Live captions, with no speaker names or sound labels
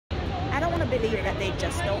believe that they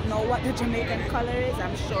just don't know what the Jamaican color is,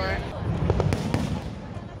 I'm sure.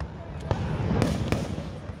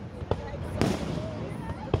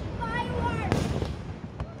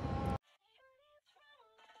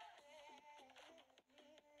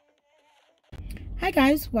 Hi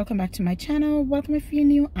guys, welcome back to my channel. Welcome if you're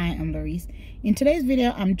new. I am Laurice. In today's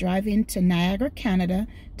video, I'm driving to Niagara, Canada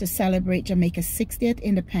to celebrate Jamaica's 60th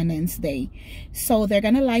Independence Day. So they're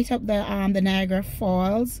gonna light up the Niagara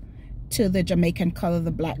Falls to the Jamaican color,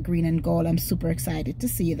 the black, green, and gold. I'm super excited to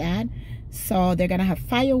see that. So they're gonna have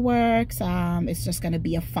fireworks. It's just gonna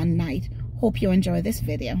be a fun night. Hope you enjoy this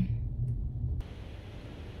video.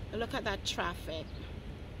 Look at that traffic.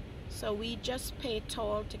 So we just paid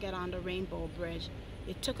toll to get on the Rainbow Bridge.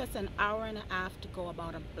 It took us an hour and a half to go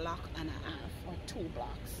about a block and a half, or 2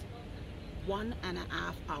 blocks.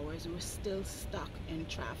 1.5 hours. We're still stuck in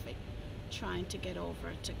traffic trying to get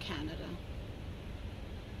over to Canada.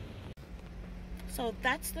 So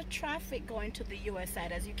that's the traffic going to the US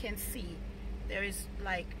side. As you can see, there is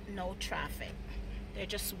like no traffic. They're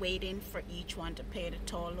just waiting for each one to pay the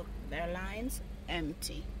toll. Look, their lines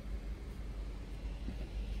empty.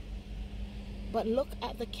 But look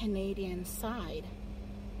at the Canadian side.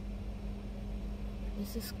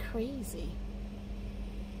 This is crazy.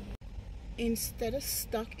 Instead of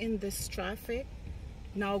stuck in this traffic,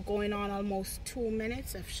 now going on almost 2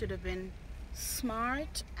 minutes, I should have been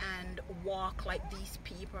smart and walk like these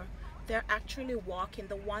people. They're actually walking.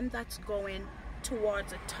 The one that's going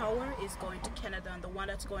towards the tower is going to Canada, and the one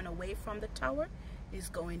that's going away from the tower is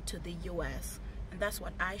going to the US. And that's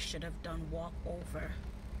what I should have done, walk over.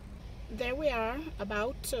 There we are,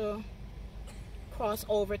 about to cross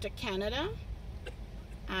over to Canada.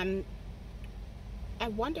 I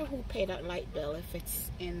wonder who paid that light bill, if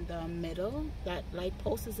it's in the middle, that light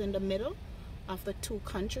post is in the middle of the two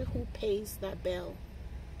countries. Who pays that bill?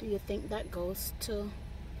 Do you think that goes to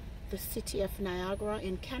the city of Niagara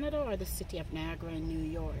in Canada or the city of Niagara in New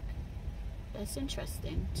York? That's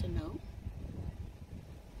interesting to know.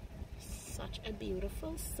 Such a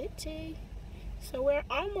beautiful city. So we're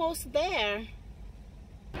almost there.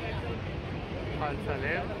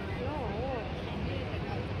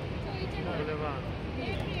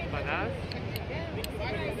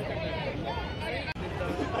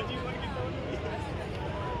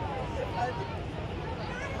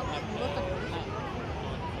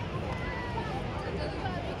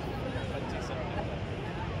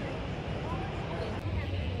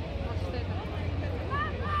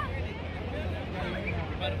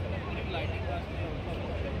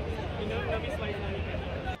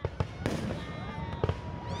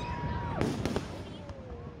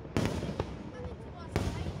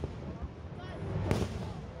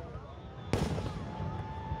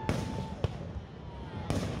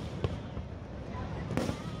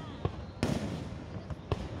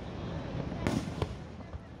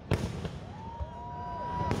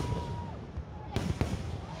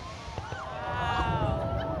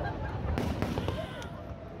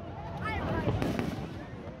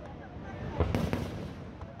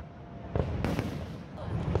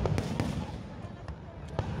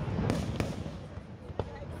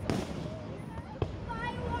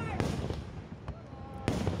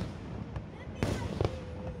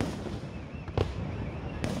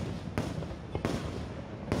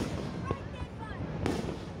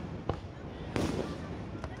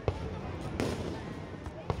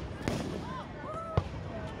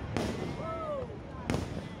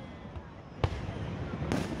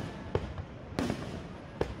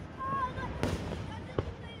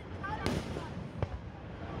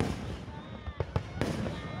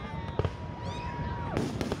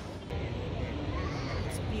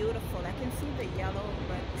 I can see the yellow,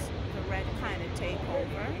 but the red kind of take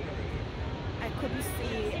over. I couldn't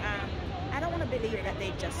see, I don't want to believe that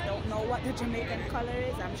they just don't know what the Jamaican color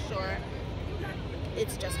is. I'm sure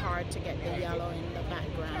it's just hard to get the yellow in the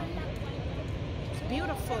background. It's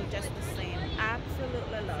beautiful just the same.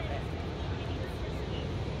 Absolutely love it.